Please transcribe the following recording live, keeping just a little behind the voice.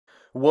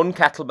one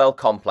kettlebell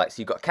complex.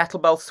 You've got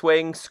kettlebell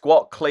swing,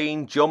 squat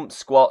clean, jump,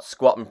 squat,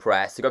 squat and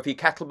press. So go for your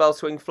kettlebell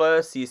swing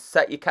first. So you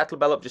set your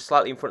kettlebell up just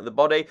slightly in front of the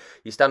body.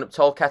 You stand up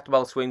tall,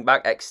 kettlebell swing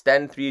back,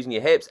 extend through using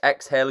your hips.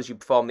 Exhale as you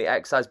perform the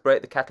exercise,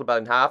 break the kettlebell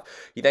in half.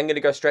 You're then going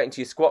to go straight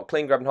into your squat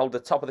clean, grab and hold the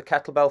top of the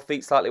kettlebell,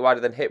 feet slightly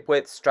wider than hip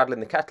width, straddling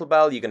the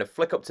kettlebell. You're going to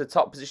flick up to the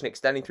top position,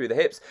 extending through the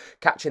hips,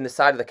 catching the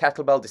side of the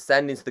kettlebell,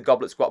 descend into the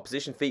goblet squat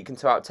position. Feet can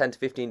toe out 10 to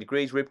 15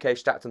 degrees, ribcage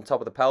stacked on top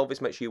of the pelvis.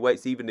 Make sure your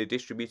weight's evenly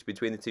distributed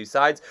between the two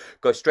sides.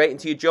 Go straight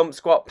into your jump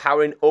squat,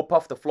 powering up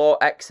off the floor.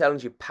 Exhale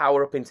as you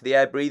power up into the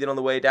air, breathing on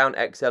the way down.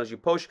 Exhale as you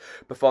push.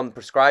 Perform the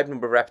prescribed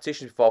number of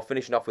repetitions before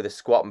finishing off with a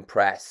squat and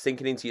press.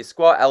 Sinking into your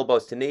squat,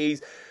 elbows to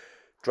knees.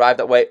 Drive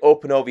that weight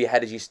up and over your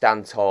head as you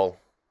stand tall.